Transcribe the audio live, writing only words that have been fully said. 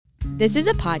This is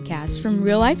a podcast from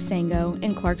Real Life Sango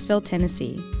in Clarksville,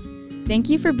 Tennessee.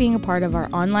 Thank you for being a part of our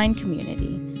online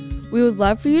community. We would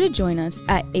love for you to join us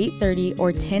at 8:30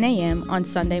 or 10 a.m. on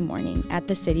Sunday morning at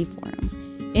the City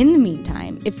Forum. In the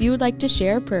meantime, if you would like to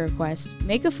share a prayer request,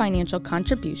 make a financial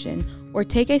contribution, or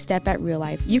take a step at Real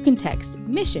Life, you can text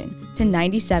MISSION to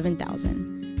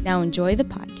 97,000. Now enjoy the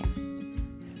podcast.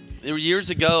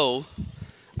 Years ago,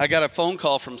 I got a phone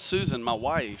call from Susan, my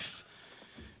wife,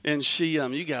 and she,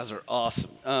 you guys are awesome.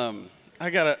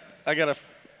 I got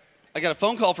a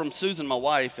phone call from Susan, my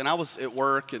wife, and I was at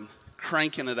work and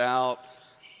cranking it out.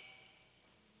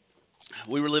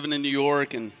 We were living in New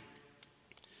York, and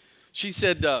she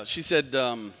said, hey,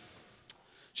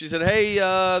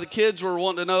 the kids were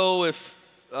wanting to know if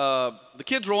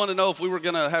we were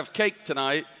going to have cake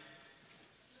tonight.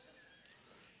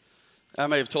 I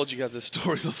may have told you guys this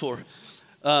story before.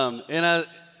 And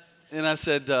I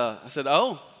said,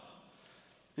 oh.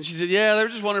 And she said, yeah, they were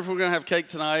just wondering if we were going to have cake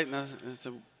tonight. And I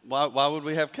said, why would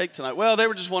we have cake tonight? Well, they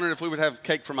were just wondering if we would have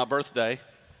cake for my birthday.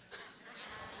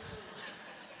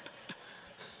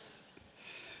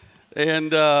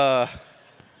 And I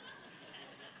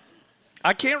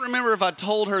can't remember if I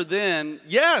told her then,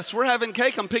 yes, we're having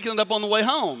cake. I'm picking it up on the way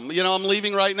home. You know, I'm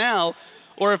leaving right now.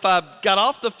 Or if I got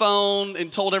off the phone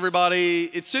and told everybody,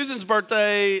 it's Susan's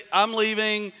birthday, I'm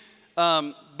leaving,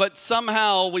 but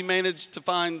somehow we managed to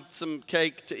find some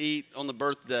cake to eat on the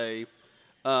birthday.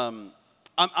 I'm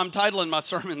titling my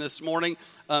sermon this morning,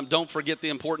 Don't Forget the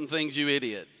Important Things, You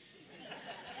Idiot.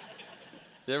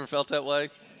 You ever felt that way?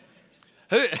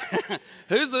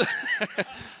 Who's the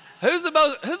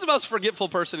most forgetful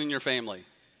person in your family?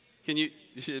 Can you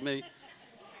me?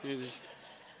 You just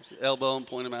elbow and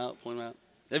point them out.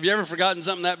 Have you ever forgotten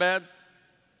something that bad?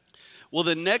 Well,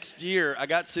 the next year, I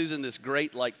got Susan this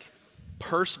great,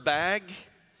 purse bag,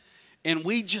 and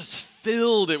we just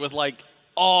filled it with,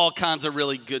 all kinds of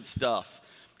really good stuff.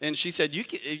 And she said, you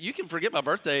can forget my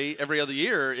birthday every other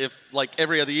year if,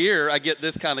 every other year I get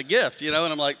this kind of gift, And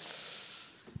I'm like,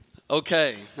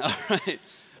 okay, all right.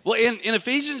 Well, in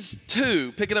Ephesians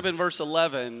 2, pick it up in verse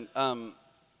 11,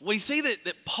 we see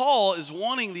that Paul is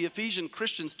wanting the Ephesian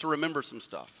Christians to remember some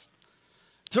stuff.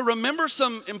 To remember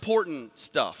some important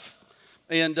stuff.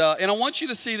 And I want you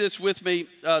to see this with me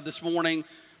this morning.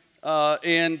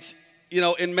 And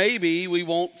maybe we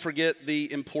won't forget the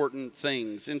important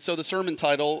things. And so the sermon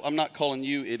title, I'm not calling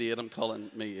you idiot, I'm calling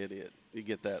me idiot. You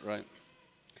get that, right?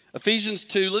 Ephesians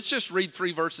 2, let's just read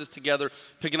 3 verses together,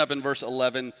 picking up in verse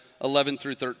 11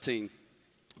 through 13.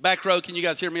 Back row, can you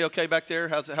guys hear me okay back there?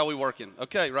 How we working?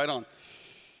 Okay, right on.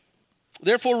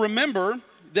 Therefore, remember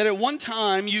that at one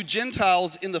time you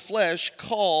Gentiles in the flesh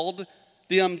called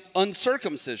the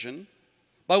uncircumcision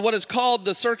by what is called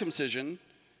the circumcision,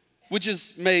 which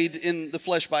is made in the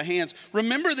flesh by hands.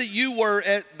 Remember that you were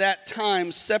at that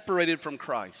time separated from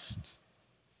Christ,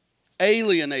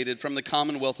 alienated from the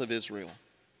commonwealth of Israel,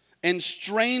 and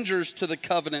strangers to the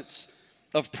covenants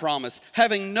of promise,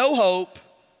 having no hope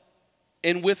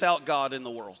and without God in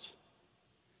the world.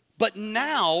 But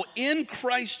now, in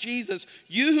Christ Jesus,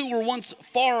 you who were once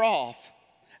far off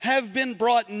have been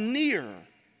brought near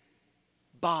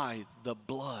by the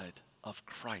blood of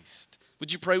Christ.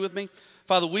 Would you pray with me?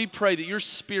 Father, we pray that your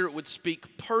Spirit would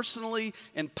speak personally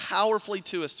and powerfully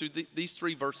to us through these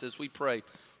 3 verses. We pray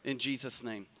in Jesus'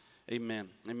 name. Amen.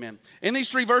 Amen. In these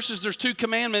 3 verses, there's 2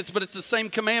 commandments, but it's the same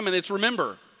commandment. It's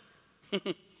remember.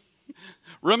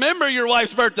 Remember your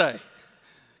wife's birthday.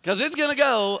 Because it's going to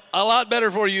go a lot better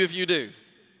for you if you do.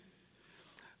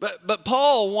 But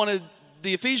Paul wanted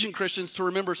the Ephesian Christians to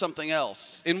remember something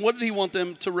else. And what did he want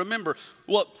them to remember?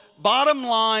 Well, bottom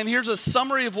line, here's a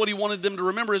summary of what he wanted them to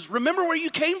remember is remember where you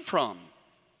came from.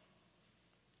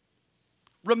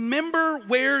 Remember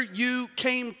where you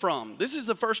came from. This is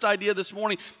the first idea this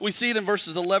morning. We see it in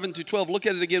verses 11 through 12. Look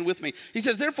at it again with me. He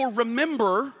says, therefore,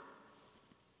 remember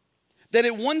that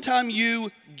at one time you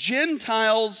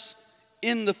Gentiles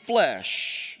in the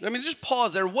flesh. I mean, just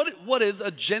pause there. What is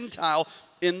a Gentile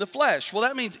in the flesh? Well,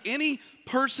 that means any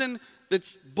person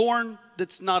that's born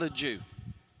that's not a Jew.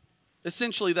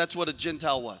 Essentially, that's what a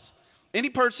Gentile was. Any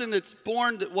person that's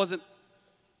born that wasn't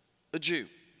a Jew.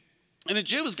 And a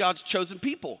Jew is God's chosen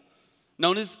people,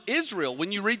 known as Israel.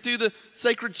 When you read through the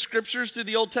sacred scriptures, through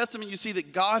the Old Testament, you see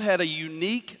that God had a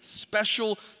unique,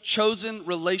 special, chosen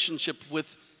relationship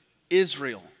with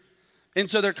Israel. And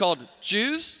so they're called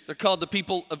Jews, they're called the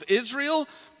people of Israel,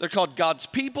 they're called God's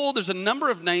people. There's a number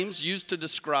of names used to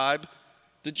describe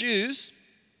the Jews.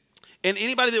 And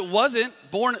anybody that wasn't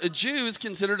born a Jew is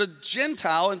considered a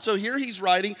Gentile. And so here he's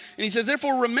writing, and he says,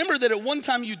 therefore remember that at one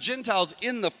time you Gentiles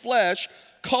in the flesh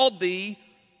called thee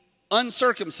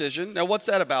uncircumcision. Now, what's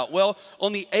that about? Well,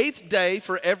 on the 8th day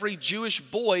for every Jewish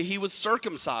boy, he was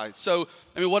circumcised. So,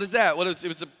 I mean, what is that?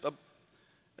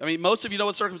 Most of you know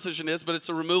what circumcision is, but it's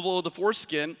the removal of the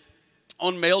foreskin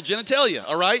on male genitalia,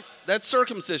 all right? That's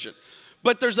circumcision.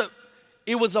 But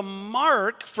it was a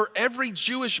mark for every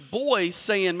Jewish boy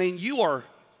saying, man, you are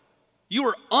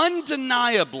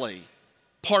undeniably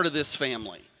part of this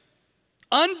family.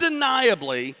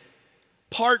 Undeniably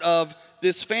part of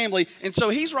this family. And so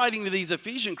he's writing to these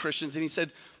Ephesian Christians, and he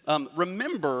said,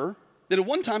 remember that at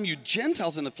one time you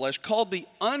Gentiles in the flesh called the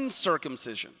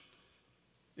uncircumcision.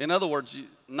 In other words,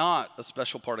 not a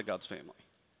special part of God's family.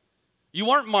 You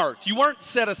weren't marked. You weren't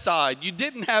set aside. You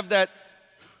didn't have that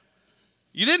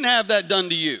done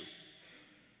to you,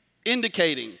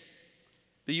 indicating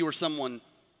that you were someone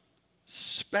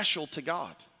special to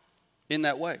God in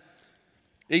that way.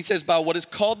 He says, by what is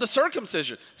called the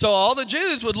circumcision. So all the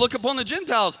Jews would look upon the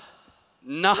Gentiles,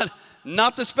 not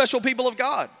the special people of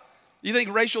God. You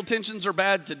think racial tensions are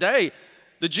bad today?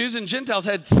 The Jews and Gentiles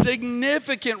had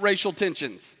significant racial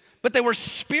tensions, but they were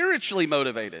spiritually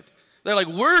motivated. They're like,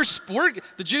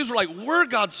 the Jews were like, we're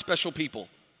God's special people.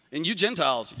 And you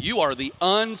Gentiles, you are the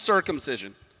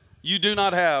uncircumcision. You do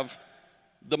not have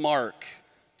the mark.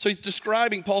 So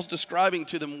Paul's describing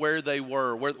to them where they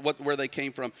were, where they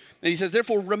came from. And he says,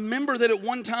 therefore, remember that at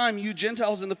one time you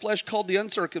Gentiles in the flesh called the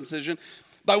uncircumcision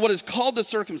by what is called the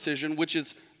circumcision, which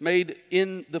is made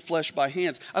in the flesh by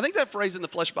hands. I think that phrase in the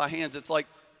flesh by hands, it's like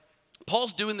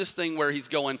Paul's doing this thing where he's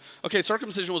going, okay,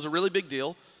 circumcision was a really big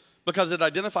deal because it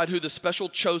identified who the special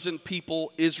chosen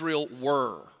people Israel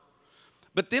were.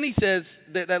 But then he says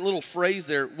that little phrase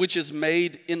there, which is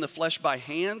made in the flesh by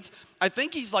hands. I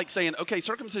think he's like saying, okay,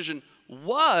 circumcision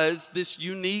was this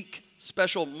unique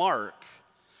special mark.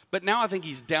 But now I think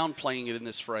he's downplaying it in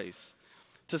this phrase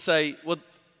to say, well,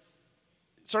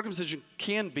 circumcision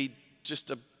can be just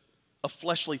a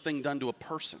fleshly thing done to a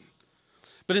person.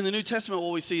 But in the New Testament,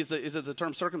 what we see is that the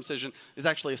term circumcision is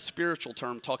actually a spiritual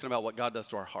term talking about what God does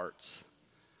to our hearts.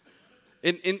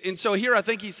 And so here I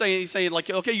think he's saying like,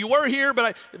 okay, you were here,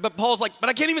 but Paul's like, but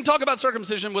I can't even talk about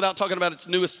circumcision without talking about its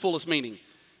newest, fullest meaning.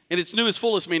 And its newest,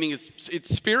 fullest meaning is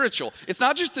it's spiritual. It's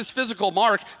not just this physical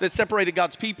mark that separated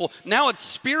God's people. Now it's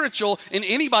spiritual, and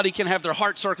anybody can have their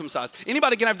heart circumcised.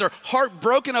 Anybody can have their heart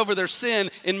broken over their sin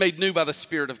and made new by the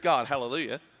Spirit of God.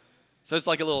 Hallelujah. So it's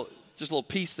like a little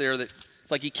piece there that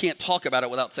it's like he can't talk about it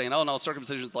without saying, oh no,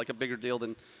 circumcision is like a bigger deal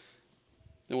than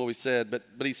what we said. But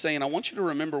he's saying, I want you to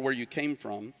remember where you came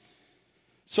from.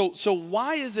 So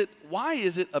why is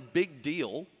it a big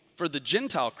deal for the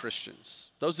Gentile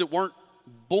Christians, those that weren't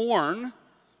born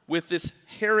with this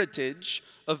heritage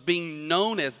of being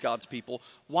known as God's people?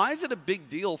 Why is it a big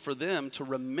deal for them to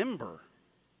remember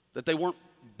that they weren't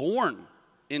born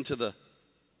into the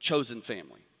chosen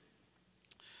family?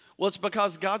 Well, it's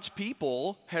because God's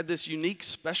people had this unique,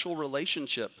 special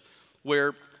relationship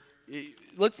where,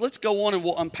 let's go on and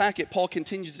we'll unpack it. Paul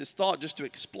continues his thought just to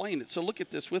explain it. So look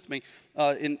at this with me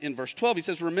in verse 12. He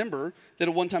says, remember that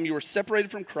at one time you were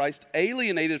separated from Christ,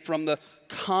 alienated from the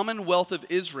commonwealth of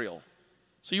Israel.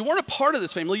 So you weren't a part of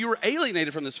this family. You were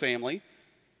alienated from this family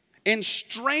and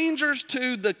strangers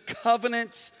to the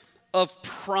covenants of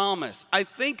promise. I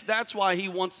think that's why he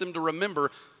wants them to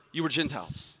remember you were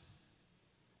Gentiles.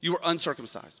 You were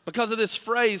uncircumcised. Because of this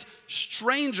phrase,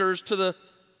 strangers to the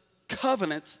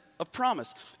covenants of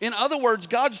promise. In other words,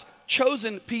 God's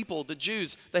chosen people, the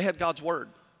Jews, they had God's word.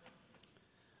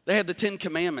 They had the 10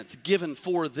 commandments given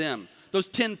for them. Those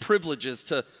 10 privileges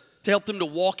to help them to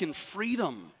walk in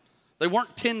freedom. They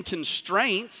weren't 10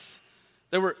 constraints.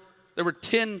 They were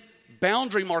 10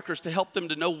 boundary markers to help them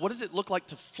to know what does it look like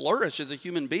to flourish as a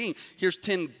human being. Here's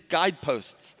 10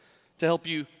 guideposts to help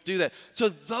you do that. So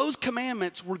those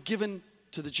commandments were given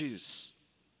to the Jews.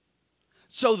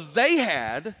 So they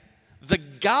had the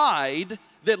guide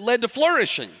that led to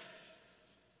flourishing.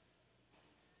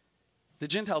 The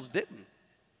Gentiles didn't.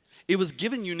 It was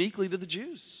given uniquely to the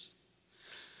Jews.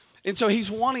 And so he's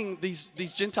wanting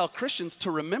these Gentile Christians to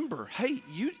remember, hey,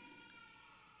 you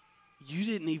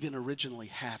didn't even originally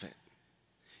have it.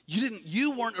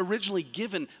 You weren't originally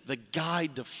given the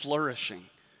guide to flourishing.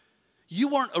 You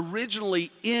weren't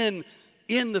originally in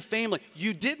the family.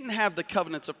 You didn't have the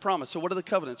covenants of promise. So what are the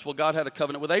covenants? Well, God had a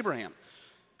covenant with Abraham.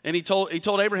 And he told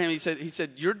Abraham, he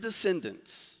said, your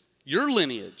descendants, your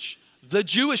lineage, the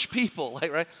Jewish people,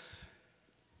 right?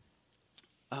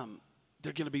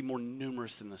 They're going to be more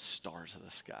numerous than the stars of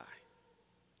the sky.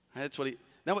 Right? That's what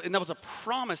that was a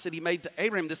promise that he made to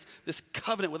Abraham, this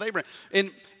covenant with Abraham.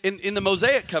 In the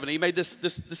Mosaic covenant, he made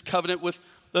this covenant with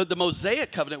the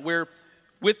Mosaic covenant where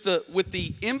with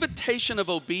the invitation of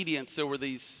obedience, there were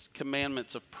these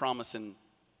commandments of promise and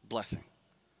blessing.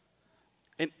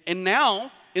 And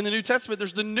now, in the New Testament,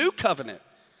 there's the new covenant.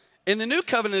 And the new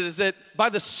covenant is that by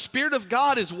the Spirit of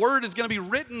God, His word is going to be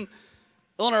written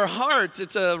on our hearts.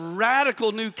 It's a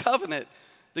radical new covenant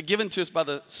that's given to us by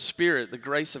the Spirit, the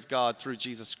grace of God through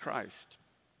Jesus Christ.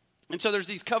 And so there's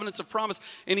these covenants of promise.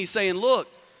 And He's saying, look,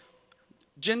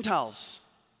 Gentiles,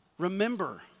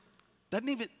 remember, that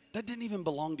didn't even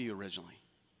belong to you originally.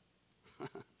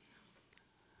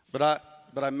 But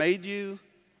I made you,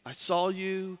 I saw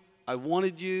you, I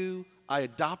wanted you, I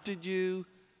adopted you,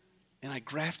 and I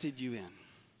grafted you in.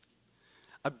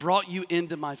 I brought you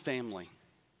into my family.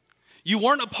 You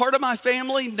weren't a part of my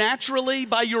family naturally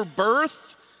by your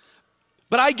birth,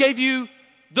 but I gave you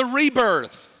the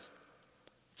rebirth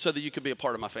so that you could be a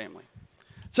part of my family.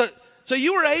 So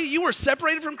you were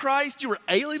separated from Christ. You were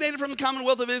alienated from the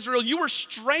commonwealth of Israel. You were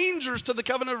strangers to the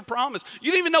covenant of promise.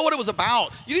 You didn't even know what it was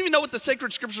about. You didn't even know what the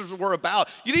sacred scriptures were about.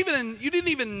 You didn't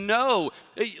even know.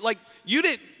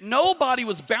 Nobody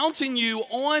was bouncing you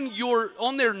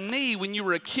on their knee when you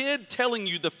were a kid, telling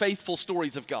you the faithful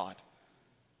stories of God.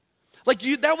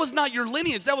 That was not your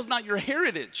lineage. That was not your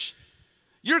heritage.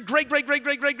 Your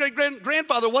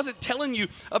great-great-great-great-great-great-grandfather wasn't telling you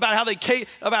about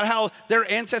how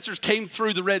their ancestors came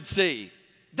through the Red Sea.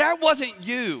 That wasn't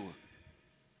you.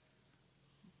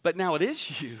 But now it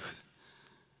is you.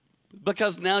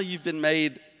 Because now you've been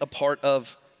made a part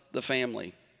of the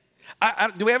family.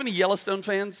 Do we have any Yellowstone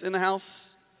fans in the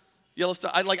house?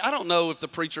 Yellowstone. I don't know if the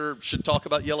preacher should talk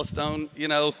about Yellowstone,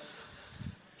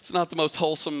 It's not the most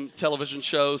wholesome television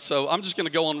show, so I'm just going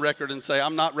to go on record and say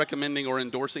I'm not recommending or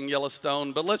endorsing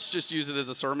Yellowstone, but let's just use it as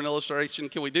a sermon illustration.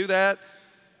 Can we do that?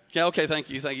 Yeah, okay, thank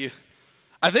you.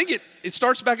 I think it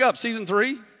starts back up, season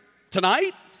 3,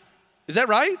 tonight? Is that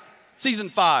right? Season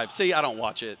 5. See, I don't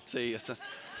watch it. See,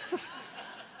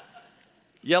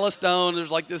 Yellowstone,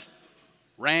 there's this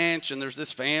ranch, and there's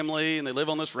this family, and they live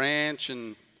on this ranch,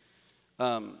 and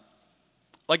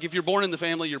if you're born in the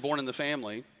family, you're born in the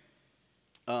family.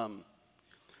 But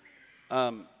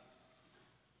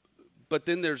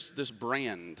then there's this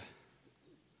brand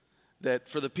that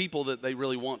for the people that they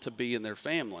really want to be in their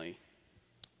family,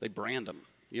 they brand them.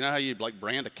 You know how you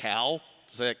brand a cow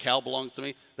to say a cow belongs to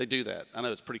me? They do that. I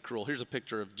know it's pretty cruel. Here's a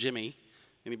picture of Jimmy.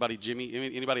 Anybody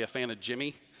a fan of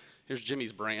Jimmy? Here's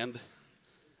Jimmy's brand.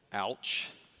 Ouch.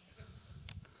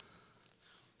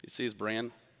 You see his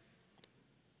brand?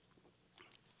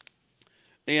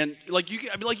 And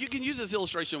you can use this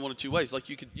illustration in one of two ways.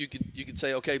 You could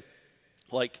say, okay,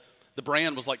 the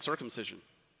brand was like circumcision.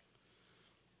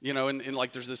 And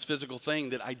there's this physical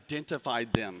thing that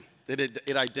identified them.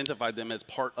 It identified them as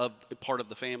part of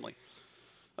the family.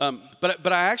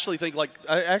 But I actually think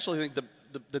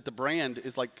that the brand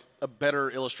is a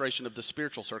better illustration of the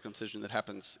spiritual circumcision that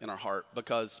happens in our heart,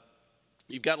 because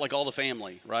you've got all the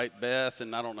family, right? Beth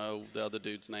and I don't know the other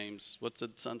dude's names. What's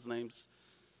the son's names?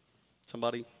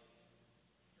 Somebody?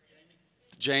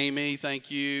 Jamie,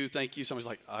 thank you. Somebody's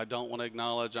I don't want to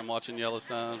acknowledge I'm watching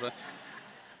Yellowstone.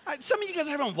 Some of you guys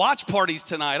are having watch parties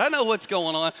tonight. I know what's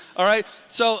going on. All right.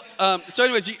 So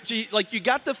anyways, you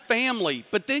got the family,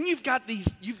 but then you've got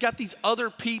these other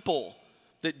people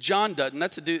that John Dutton.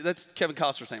 That's a dude. That's Kevin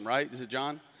Costner's name, right? Is it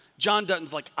John? John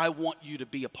Dutton's I want you to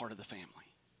be a part of the family.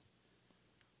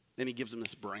 Then he gives them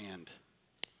this brand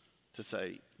to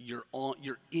say, you're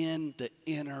in the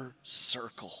inner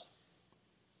circle.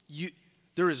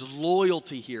 There is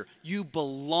loyalty here. You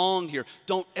belong here.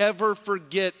 Don't ever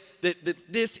forget that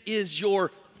this is your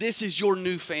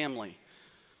new family.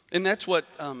 And that's what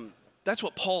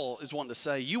Paul is wanting to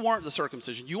say. You weren't the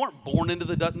circumcision. You weren't born into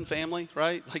the Dutton family,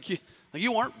 right?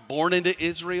 You weren't born into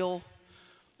Israel.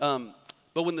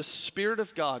 But when the Spirit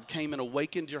of God came and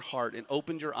awakened your heart and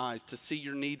opened your eyes to see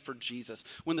your need for Jesus,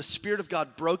 when the Spirit of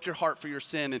God broke your heart for your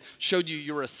sin and showed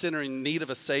you were a sinner in need of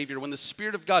a Savior, when the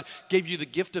Spirit of God gave you the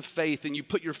gift of faith and you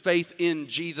put your faith in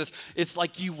Jesus, it's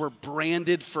like you were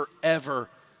branded forever,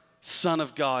 Son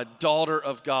of God, daughter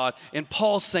of God. And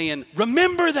Paul's saying,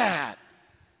 remember that.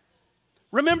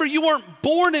 Remember, you weren't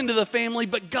born into the family,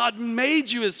 but God made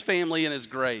you His family in His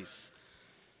grace.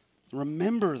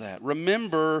 Remember that.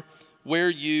 Remember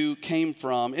where you came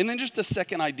from. And then just the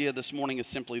second idea this morning is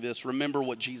simply this: remember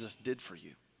what Jesus did for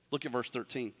you. Look at verse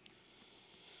 13.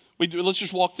 Let's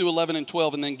just walk through 11 and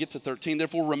 12 and then get to 13.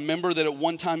 Therefore, remember that at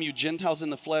one time you Gentiles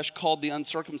in the flesh, called the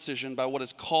uncircumcision by what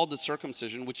is called the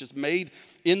circumcision, which is made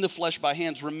in the flesh by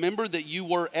hands. Remember that you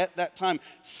were at that time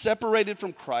separated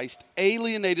from Christ,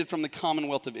 alienated from the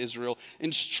commonwealth of Israel,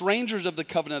 and strangers of the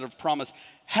covenant of promise,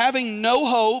 having no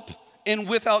hope and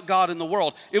without God in the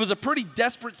world. It was a pretty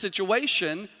desperate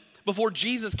situation before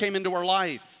Jesus came into our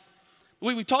life.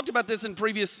 We talked about this in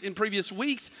previous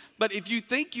weeks, but if you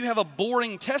think you have a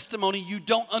boring testimony, you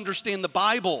don't understand the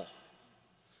Bible.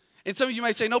 And some of you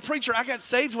may say, no, preacher, I got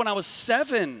saved when I was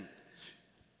 7.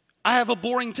 I have a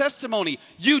boring testimony.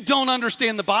 You don't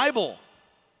understand the Bible.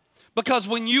 Because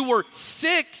when you were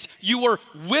 6, you were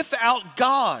without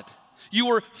God. You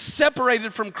were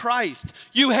separated from Christ.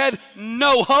 You had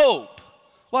no hope.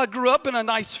 Well, I grew up in a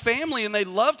nice family and they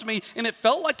loved me and it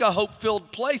felt like a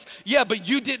hope-filled place. Yeah, but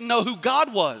you didn't know who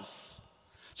God was.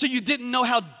 So you didn't know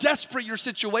how desperate your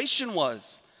situation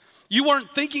was. You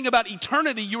weren't thinking about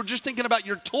eternity. You were just thinking about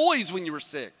your toys when you were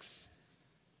 6.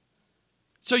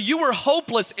 So you were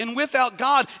hopeless and without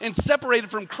God and separated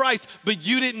from Christ, but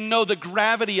you didn't know the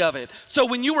gravity of it. So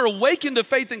when you were awakened to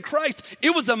faith in Christ,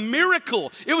 it was a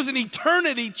miracle. It was an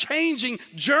eternity-changing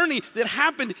journey that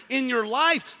happened in your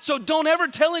life. So don't ever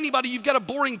tell anybody you've got a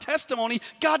boring testimony.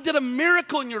 God did a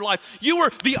miracle in your life. You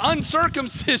were the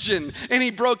uncircumcision, and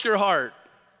He broke your heart.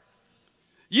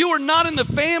 You were not in the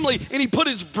family, and He put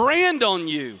His brand on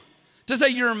you to say,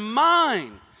 you're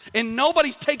mine, and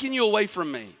nobody's taking you away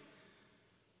from me.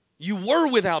 You were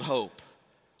without hope,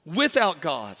 without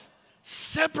God,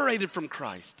 separated from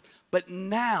Christ. But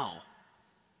now,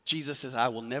 Jesus says, I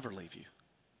will never leave you.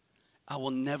 I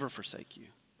will never forsake you.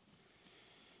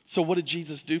 So what did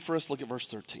Jesus do for us? Look at verse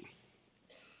 13.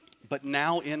 But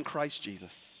now in Christ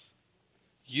Jesus,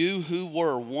 you who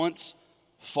were once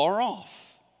far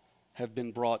off have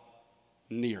been brought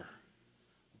near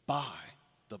by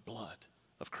the blood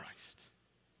of Christ.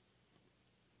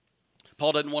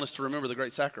 Paul doesn't want us to remember the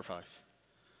great sacrifice.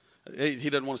 He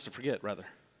doesn't want us to forget, rather.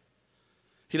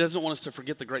 He doesn't want us to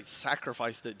forget the great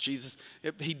sacrifice that Jesus,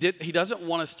 he doesn't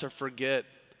want us to forget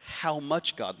how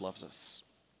much God loves us.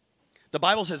 The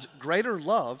Bible says, greater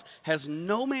love has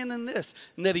no man than this,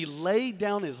 and that He laid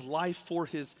down His life for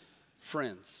His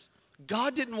friends.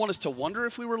 God didn't want us to wonder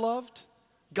if we were loved.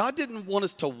 God didn't want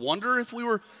us to wonder if we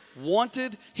were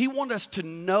wanted. He wanted us to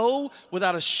know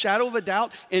without a shadow of a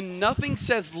doubt. And nothing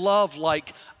says love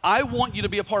like, I want you to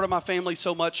be a part of my family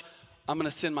so much, I'm going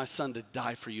to send my son to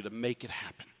die for you to make it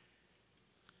happen.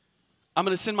 I'm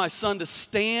going to send my son to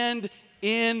stand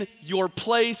in your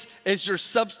place as your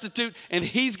substitute, and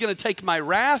he's going to take my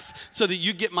wrath so that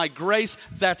you get my grace.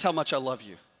 That's how much I love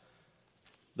you.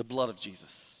 The blood of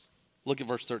Jesus. Look at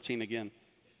verse 13 again.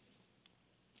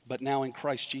 But now in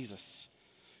Christ Jesus,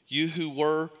 you who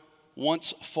were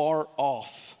once far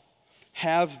off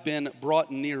have been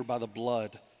brought near by the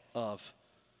blood of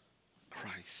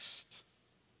Christ.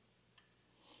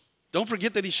 Don't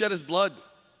forget that He shed His blood.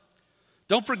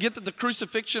 Don't forget that the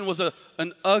crucifixion was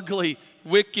an ugly,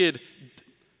 wicked,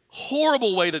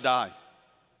 horrible way to die.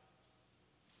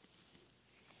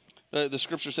 The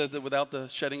scripture says that without the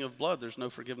shedding of blood, there's no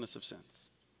forgiveness of sins.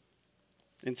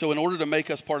 And so in order to make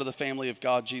us part of the family of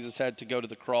God, Jesus had to go to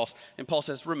the cross. And Paul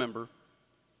says, remember.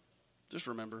 Just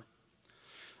remember.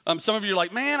 Some of you are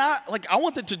like, man, I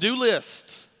want the to-do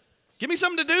list. Give me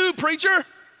something to do, preacher.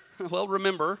 Well,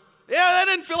 remember. Yeah, that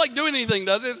didn't feel like doing anything,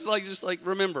 does it? It's just like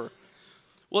remember.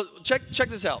 Well, check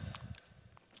this out.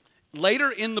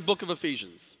 Later in the book of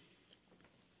Ephesians,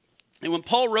 and when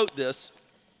Paul wrote this,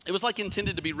 it was like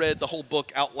intended to be read the whole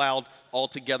book out loud all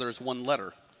together as one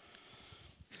letter.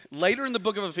 Later in the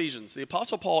book of Ephesians, the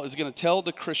Apostle Paul is going to tell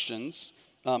the Christians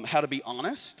how to be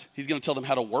honest. He's going to tell them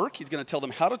how to work. He's going to tell them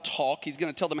how to talk. He's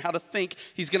going to tell them how to think.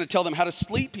 He's going to tell them how to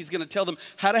sleep. He's going to tell them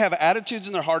how to have attitudes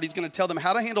in their heart. He's going to tell them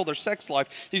how to handle their sex life.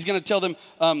 He's going to tell them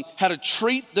how to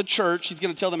treat the church. He's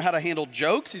going to tell them how to handle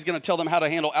jokes. He's going to tell them how to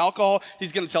handle alcohol.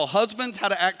 He's going to tell husbands how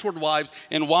to act toward wives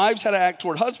and wives how to act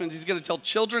toward husbands. He's going to tell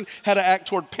children how to act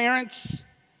toward parents.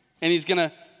 And he's going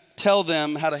to tell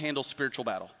them how to handle spiritual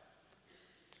battle.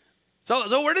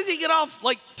 So where does he get off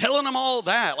telling them all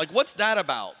that? What's that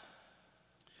about?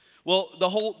 Well, the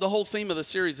whole theme of the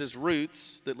series is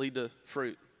roots that lead to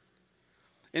fruit.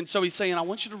 And so he's saying, I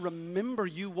want you to remember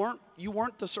you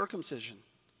weren't the circumcision.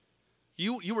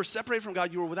 You were separated from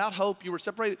God. You were without hope. You were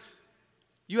separated.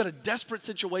 You had a desperate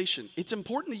situation. It's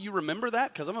important that you remember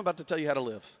that because I'm about to tell you how to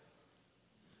live.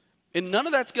 And none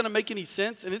of that's going to make any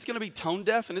sense, and it's going to be tone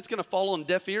deaf, and it's going to fall on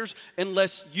deaf ears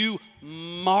unless you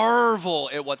marvel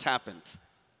at what's happened.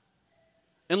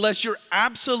 Unless you're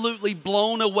absolutely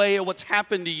blown away at what's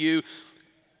happened to you.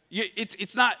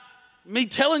 It's not me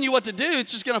telling you what to do.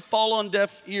 It's just going to fall on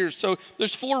deaf ears. So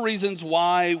there's 4 reasons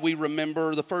why we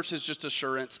remember. The first is just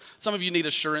assurance. Some of you need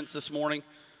assurance this morning.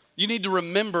 You need to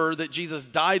remember that Jesus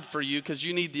died for you because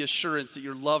you need the assurance that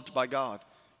you're loved by God.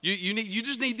 You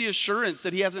just need the assurance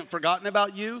that He hasn't forgotten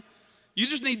about you, You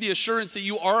just need the assurance that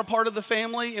you are a part of the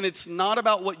family, and it's not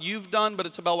about what you've done, but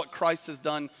it's about what Christ has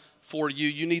done for you.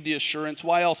 You need the assurance.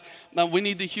 Why else? Now, we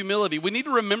need the humility. We need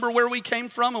to remember where we came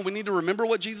from, and we need to remember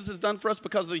what Jesus has done for us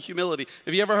because of the humility.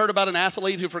 Have you ever heard about an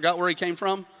athlete who forgot where he came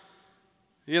from?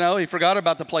 You know, he forgot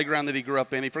about the playground that he grew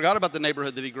up in. He forgot about the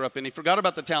neighborhood that he grew up in. He forgot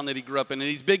about the town that he grew up in. And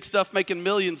he's big stuff making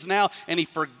millions now, and he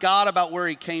forgot about where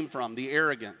he came from, the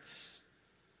arrogance.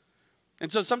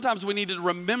 And so sometimes we need to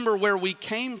remember where we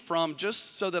came from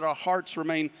just so that our hearts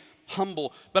remain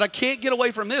humble. But I can't get away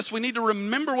from this. We need to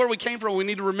remember where we came from. We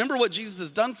need to remember what Jesus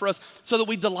has done for us so that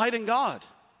we delight in God.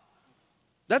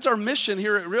 That's our mission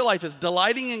here at Real Life, is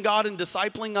delighting in God and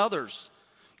discipling others.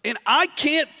 And I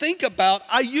can't think about,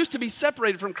 I used to be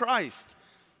separated from Christ.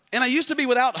 And I used to be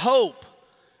without hope,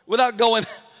 without going,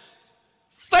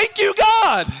 thank you,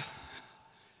 God.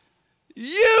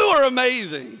 You are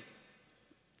amazing.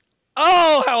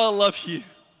 Oh, how I love you.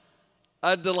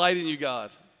 I delight in you,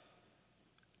 God.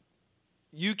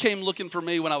 You came looking for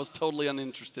me when I was totally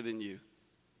uninterested in you.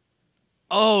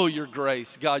 Oh, your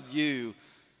grace. God, you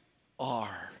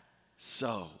are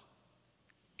so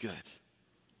good.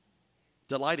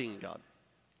 Delighting in God.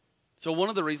 So one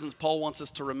of the reasons Paul wants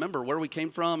us to remember where we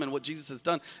came from and what Jesus has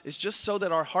done is just so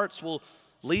that our hearts will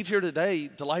leave here today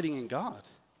delighting in God.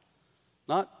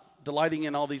 Not delighting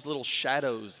in all these little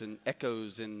shadows and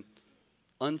echoes and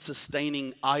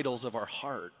unsustaining idols of our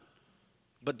heart,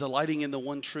 but delighting in the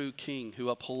one true King who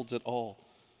upholds it all.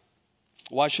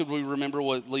 Why should we remember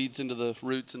what leads into the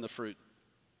roots and the fruit?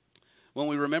 When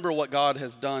we remember what God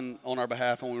has done on our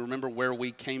behalf and we remember where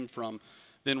we came from,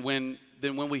 then when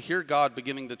we hear God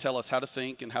beginning to tell us how to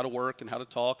think and how to work and how to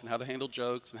talk and how to handle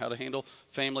jokes and how to handle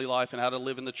family life and how to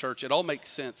live in the church, it all makes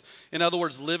sense. In other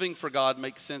words, living for God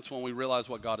makes sense when we realize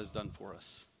what God has done for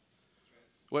us.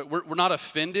 We're not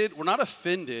offended. We're not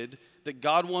offended that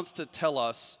God wants to tell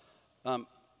us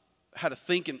how to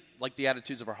think in like the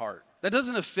attitudes of our heart. That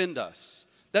doesn't offend us.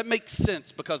 That makes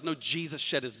sense because no, Jesus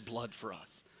shed his blood for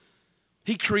us.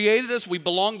 He created us, we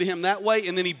belong to him that way,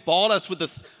 and then he bought us with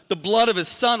the blood of his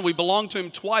son. We belong to him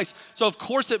twice. So of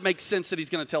course it makes sense that he's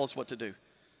going to tell us what to do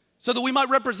so that we might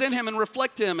represent him and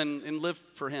reflect him and live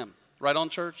for him. Right on,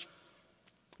 church?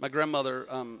 My grandmother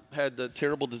had the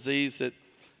terrible disease that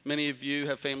many of you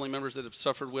have family members that have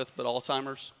suffered with, but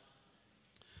Alzheimer's.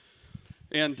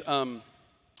 And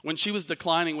when she was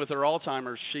declining with her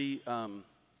Alzheimer's,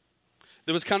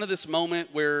 there was kind of this moment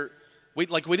where we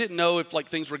didn't know if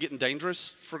things were getting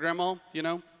dangerous for Grandma, you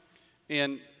know?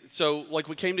 And so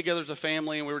we came together as a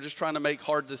family and we were just trying to make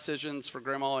hard decisions for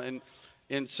Grandma.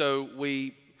 And so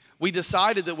we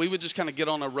decided that we would just kind of get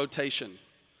on a rotation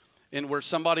and where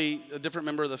a different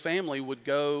member of the family would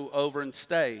go over and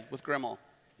stay with Grandma.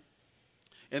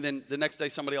 And then the next day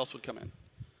somebody else would come in.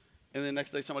 And the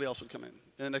next day somebody else would come in.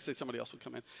 And the next day somebody else would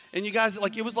come in. And you guys,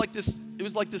 it was like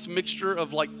this mixture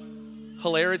of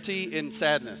hilarity and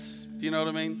sadness. Do you know what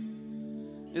I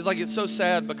mean? It's so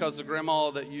sad because the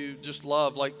grandma that you just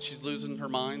love, she's losing her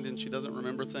mind and she doesn't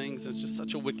remember things. It's just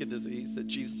such a wicked disease that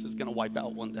Jesus is going to wipe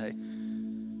out one day.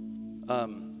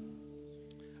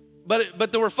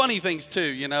 But there were funny things too,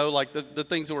 you know, the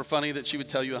things that were funny that she would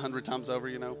tell you 100 times over,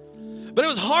 you know. But it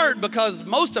was hard because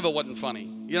most of it wasn't funny,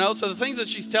 you know. So the things that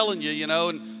she's telling you, you know,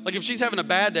 and if she's having a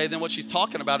bad day, then what she's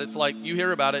talking about, it's you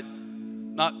hear about it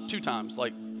not 2 times,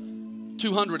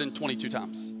 222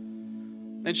 times.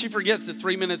 And she forgets that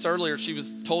 3 minutes earlier she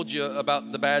was told you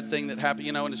about the bad thing that happened,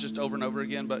 you know, and it's just over and over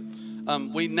again. But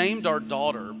we named our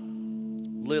daughter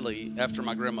Lily after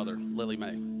my grandmother, Lily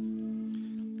Mae.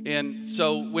 And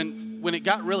so when it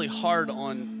got really hard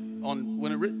on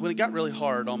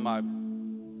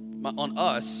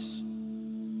us,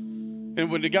 and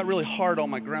when it got really hard on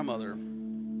my grandmother,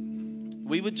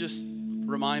 we would just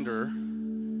remind her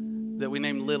that we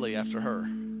named Lily after her.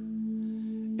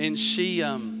 And she,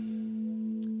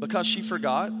 because she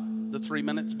forgot the 3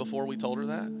 minutes before we told her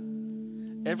that,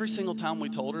 every single time we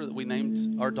told her that we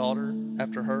named our daughter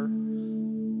after her,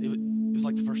 it was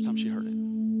like the first time she heard it.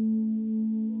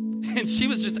 And she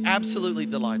was just absolutely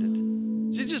delighted.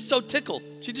 She's just so tickled.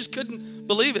 She just couldn't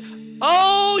believe it.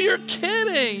 Oh, you're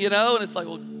kidding, you know? And it's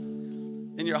well,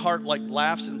 and your heart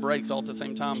laughs and breaks all at the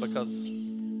same time because,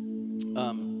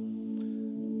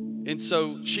 and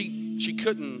so she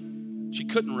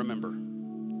couldn't remember.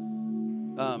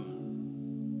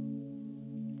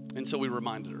 And so we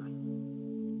reminded her.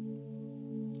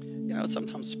 You know,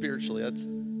 sometimes spiritually that's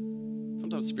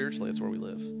where we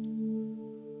live.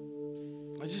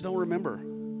 I just don't remember.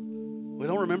 We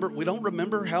don't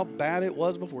remember how bad it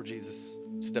was before Jesus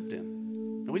stepped in.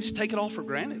 And we just take it all for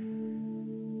granted.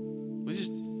 We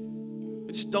just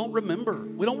We just don't remember.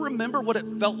 We don't remember what it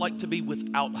felt like to be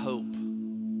without hope.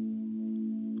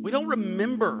 We don't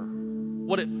remember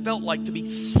what it felt like to be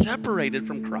separated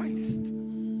from Christ.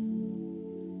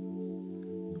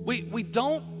 We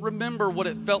don't remember what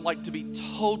it felt like to be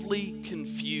totally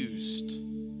confused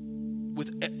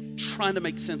with trying to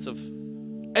make sense of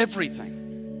everything.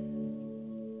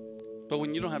 But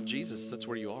when you don't have Jesus, that's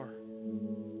where you are.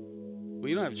 When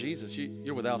you don't have Jesus,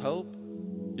 you're without hope.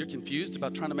 You're confused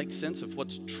about trying to make sense of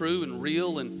what's true and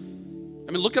real. And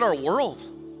I mean, look at our world.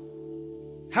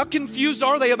 How confused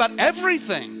are they about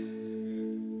everything?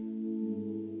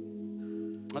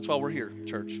 That's why we're here,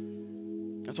 church.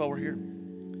 That's why we're here.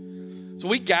 So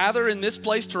we gather in this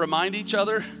place to remind each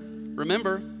other,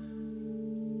 remember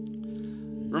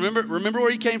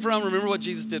where you came from, remember what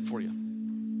Jesus did for you.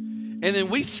 And then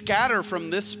we scatter from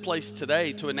this place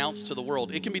today to announce to the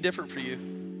world. It can be different for you.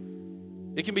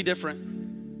 It can be different.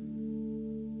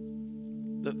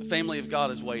 The family of God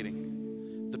is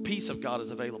waiting. The peace of God is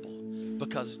available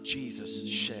because Jesus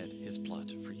shed his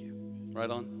blood for you. Right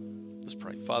on? Let's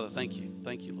pray. Father, thank you.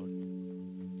 Thank you,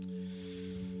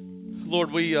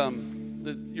 Lord. Lord,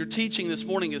 your teaching this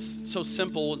morning is so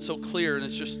simple and so clear, and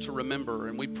it's just to remember.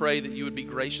 And we pray that you would be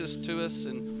gracious to us,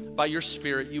 and by your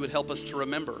Spirit, you would help us to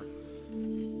remember.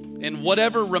 And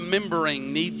whatever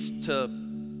remembering needs to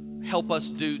help us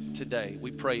do today, we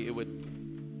pray it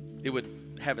would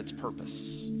have its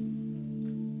purpose.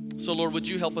 So, Lord, would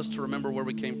you help us to remember where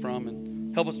we came from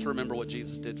and help us to remember what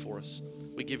Jesus did for us?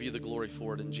 We give you the glory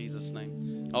for it in Jesus'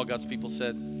 name. All God's people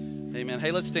said, amen. Hey,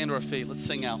 let's stand to our feet. Let's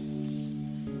sing out.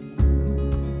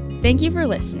 Thank you for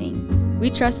listening.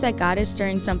 We trust that God is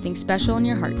stirring something special in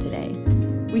your heart today.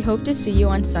 We hope to see you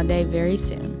on Sunday very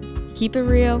soon. Keep it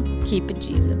real, keep it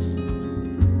Jesus.